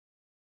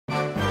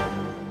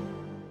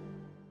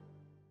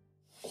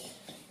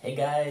Hey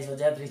guys,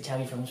 what's up? It's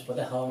Xavi from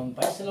Spotahome,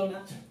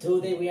 Barcelona.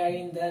 Today we are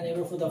in the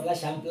neighborhood of La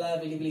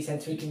Champla, really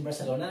centric in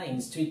Barcelona,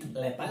 in street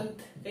Lepant.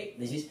 Okay,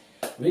 this is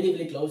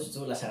really close to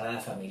La Sagrada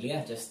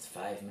Familia, just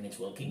 5 minutes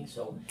walking.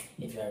 So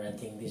if you are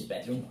renting this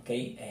bedroom,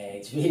 okay,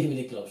 it's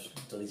really close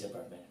to this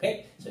apartment.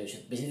 Okay, so you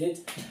should visit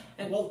it.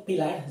 And well,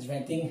 Pilar is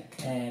renting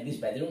this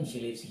bedroom.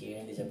 She lives here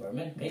in this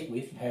apartment, okay,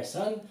 with her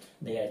son.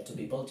 They are 2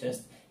 people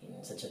just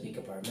in such a big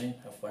apartment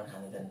of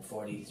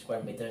 140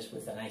 square meters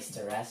with a nice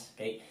terrace,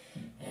 okay,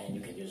 and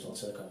you can use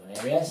also the common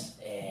areas,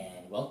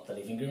 and well, the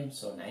living room,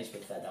 so nice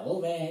with a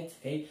double bed,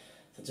 okay,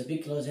 such a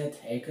big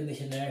closet, air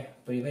conditioner,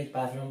 private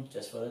bathroom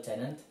just for the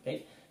tenant,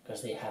 okay,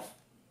 because they have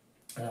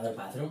another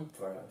bathroom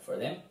for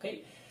them,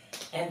 okay,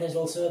 and there's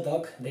also a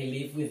dog. They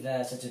live with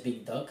such a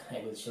big dog.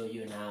 I will show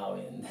you now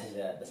in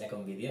the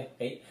second video,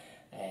 okay,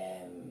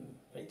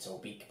 it's so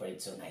big but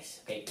it's so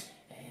nice, okay,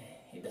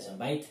 it doesn't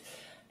bite.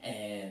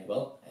 And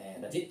well,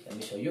 that's it. Let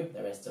me show you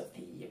the rest of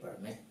the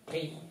apartment.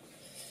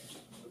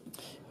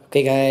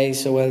 Okay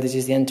guys, so well, this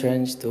is the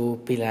entrance to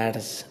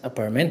Pilar's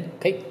apartment.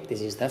 Okay, this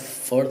is the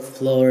 4th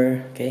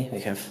floor. Okay, we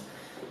have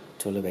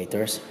 2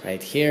 elevators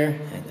right here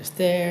and the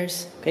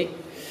stairs. Okay,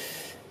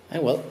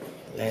 and well,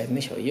 let me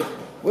show you.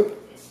 Whoop.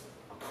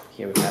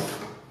 Here we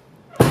have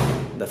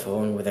the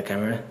phone with the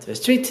camera to the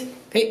street.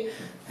 Okay,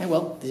 and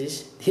well, this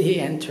is the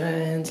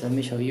entrance. Let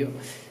me show you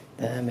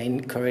the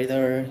main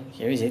corridor.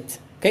 Here is it.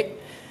 Okay.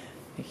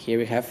 Here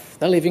we have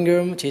the living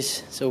room, which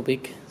is so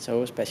big,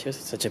 so spacious,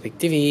 such a big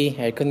TV,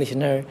 air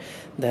conditioner,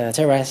 the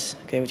terrace,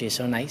 okay, which is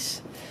so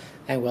nice.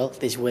 And well,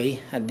 this way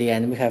at the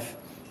end we have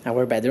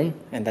our bedroom,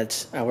 and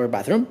that's our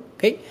bathroom,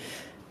 okay.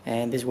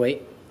 And this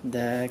way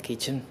the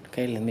kitchen,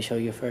 okay. Let me show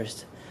you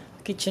first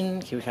the kitchen.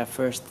 Here we have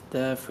first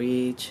the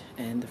fridge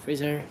and the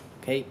freezer,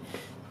 okay.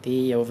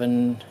 The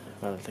oven,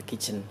 well, the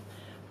kitchen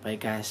by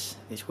gas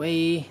this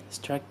way,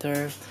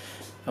 extractor.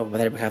 Over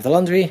there we have the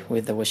laundry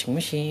with the washing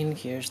machine.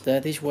 Here's the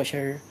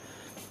dishwasher,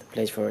 the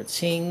place for the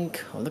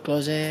sink, all the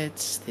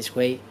closets. This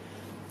way,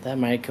 the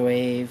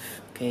microwave,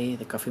 okay,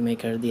 the coffee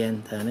maker at the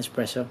end, an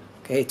espresso,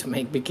 okay, to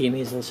make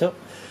bikinis also.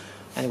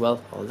 And well,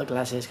 all the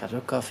glasses, cups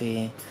of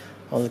coffee,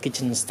 all the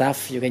kitchen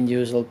stuff. You can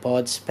use all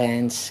pots,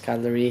 pans,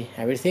 cutlery,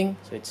 everything.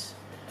 So it's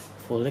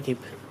full equip,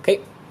 okay.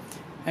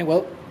 And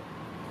well,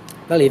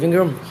 the living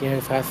room. Here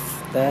we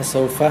have the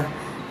sofa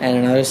and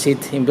another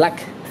seat in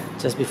black,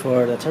 just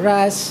before the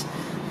terrace.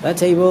 The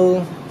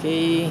table,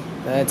 okay,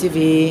 the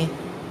TV,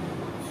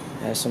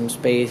 there's some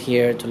space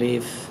here to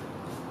leave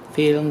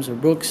films or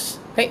books,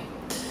 okay,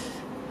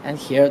 and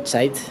here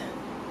outside,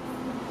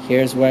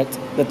 here's what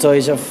the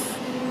toys of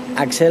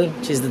Axel,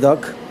 which is the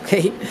dog,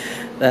 okay,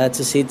 the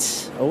 2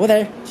 seats over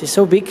there, which is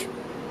so big,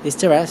 this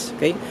terrace,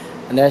 okay,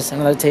 and there's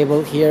another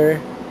table here,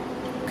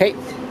 okay,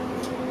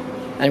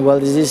 and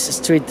well, this is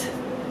street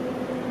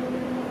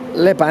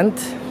Lepant,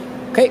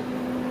 okay,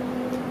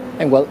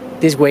 and well,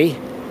 this way.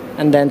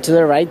 And then to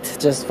the right,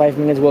 just 5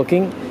 minutes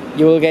walking,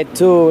 you will get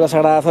to La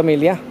Sagrada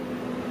Familia.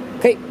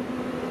 Okay,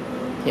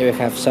 here we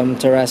have some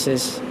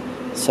terraces,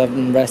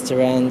 some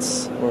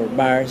restaurants or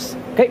bars.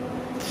 Okay,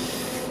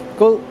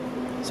 cool.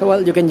 So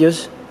well, you can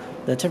use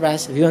the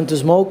terrace. If you want to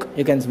smoke,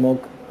 you can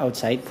smoke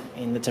outside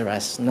in the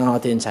terrace,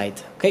 not inside.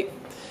 Okay,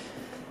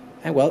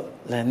 and well,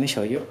 let me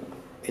show you.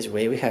 This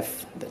way we have,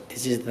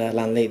 this is the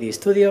landlady's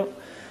studio,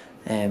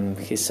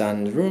 his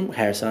son's room,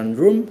 her son's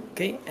room,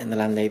 okay, and the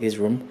landlady's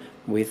room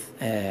with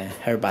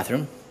her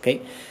bathroom,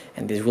 okay,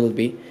 and this will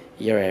be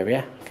your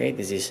area, okay.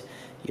 This is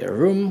your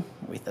room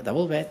with a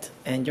double bed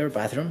and your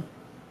bathroom,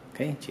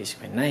 okay, which is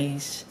quite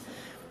nice,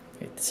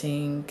 with the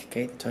sink,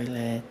 okay, the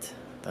toilet,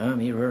 the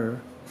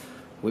mirror,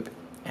 whip,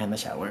 and the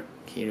shower.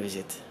 Here is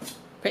it.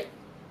 Okay,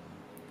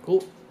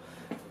 cool.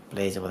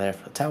 Place over there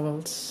for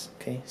towels,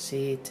 okay,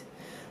 seat,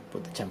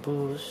 put the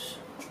shampoos,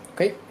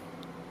 okay.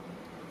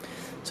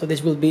 So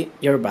this will be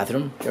your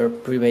bathroom, your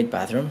private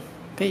bathroom,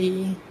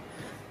 okay,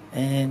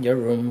 and your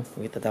room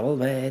with the double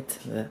bed,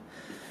 the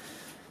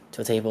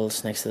 2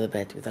 tables next to the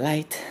bed with the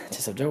light,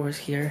 chest of drawers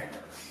here,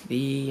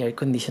 the air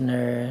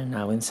conditioner,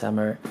 now in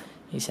summer,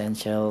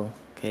 essential,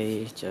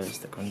 okay,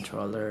 just the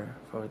controller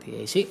for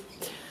the AC,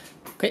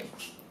 okay,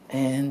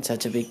 and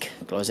such a big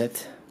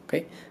closet,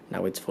 okay,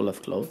 now it's full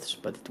of clothes,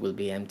 but it will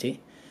be empty,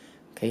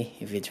 okay,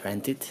 if it's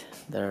rented,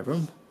 the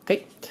room,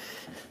 okay,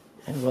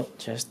 and well,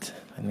 just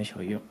let me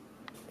show you.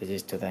 This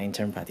is to the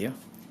intern patio.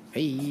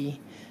 Hey,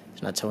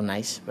 it's not so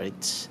nice, but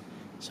it's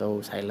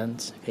so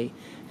silent. Okay,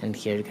 and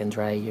here you can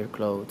dry your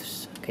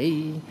clothes.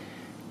 Okay,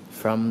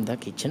 from the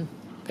kitchen.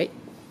 Okay,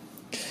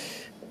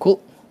 cool.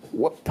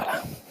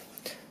 Whoopala.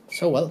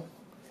 So well,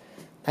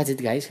 that's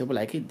it, guys. Hope you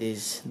like it.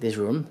 This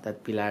room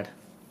that Pilar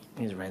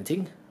is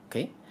renting.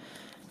 Okay,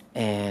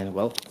 and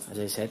well, as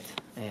I said,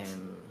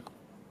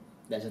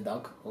 there's a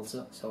dog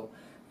also. So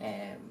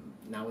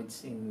now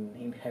it's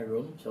in her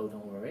room. So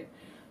don't worry.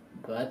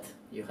 But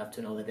you have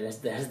to know that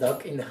there's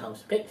dog in the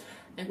house, okay?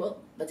 And well,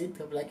 that's it.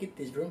 Hope you like it,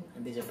 this room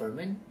and this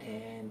apartment.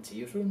 And see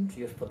you soon.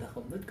 See you at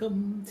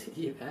spotahome.com. See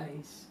you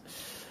guys.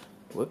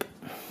 Whoop.